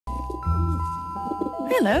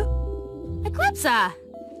Hello. Eclipsa!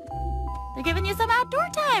 They're giving you some outdoor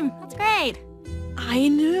time. That's great. I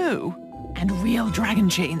know. And real dragon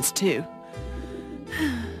chains, too.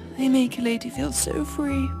 They make a lady feel so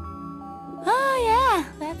free. Oh, yeah.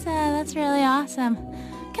 That's really awesome.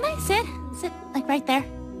 Can I sit? Sit, like, right there?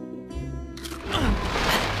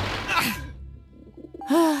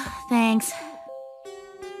 Thanks.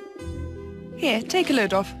 Here, take a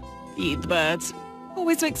load off. Feed the birds.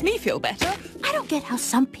 Always makes me feel better. I don't get how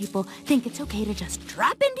some people think it's okay to just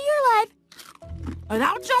drop into your life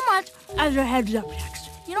without so much as a heads up text.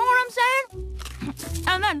 You know what I'm saying?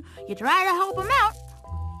 And then you try to help them out.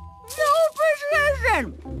 No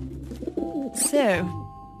appreciation! So,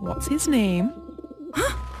 what's his name?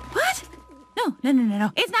 Huh? What?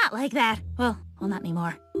 No. It's not like that. Well, not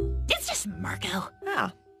anymore. It's just Marco.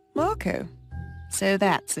 Ah, Marco. So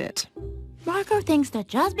that's it. Marco thinks that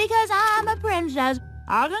just because I'm a princess,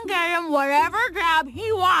 I can get him whatever job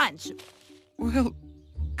he wants. Well,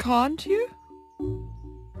 can't you?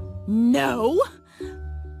 No.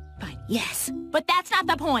 Fine, yes. But that's not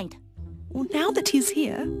the point. Well, now that he's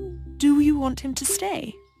here, do you want him to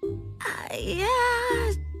stay?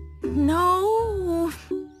 Yeah. No.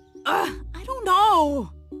 I don't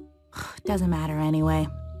know. Doesn't matter anyway.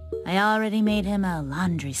 I already made him a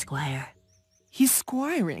laundry squire. He's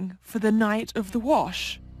squiring for the night of the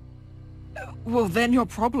wash. Well, then your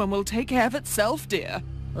problem will take care of itself, dear.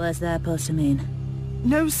 What's that supposed to mean?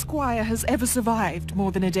 No squire has ever survived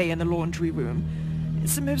more than a day in the laundry room.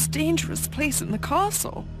 It's the most dangerous place in the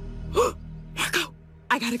castle. Marco,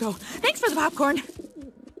 I gotta go. Thanks for the popcorn.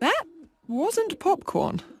 That wasn't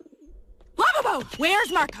popcorn. Lavaboat,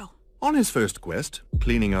 where's Marco? On his first quest,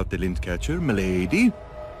 cleaning out the lint catcher, milady.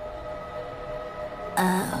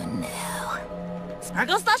 Oh, no.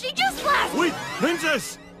 Sparkle slushy juice blast! Wait,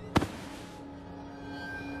 princess!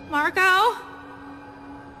 Marco?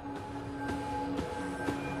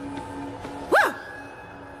 Woo!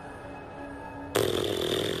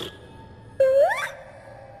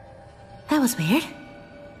 That was weird.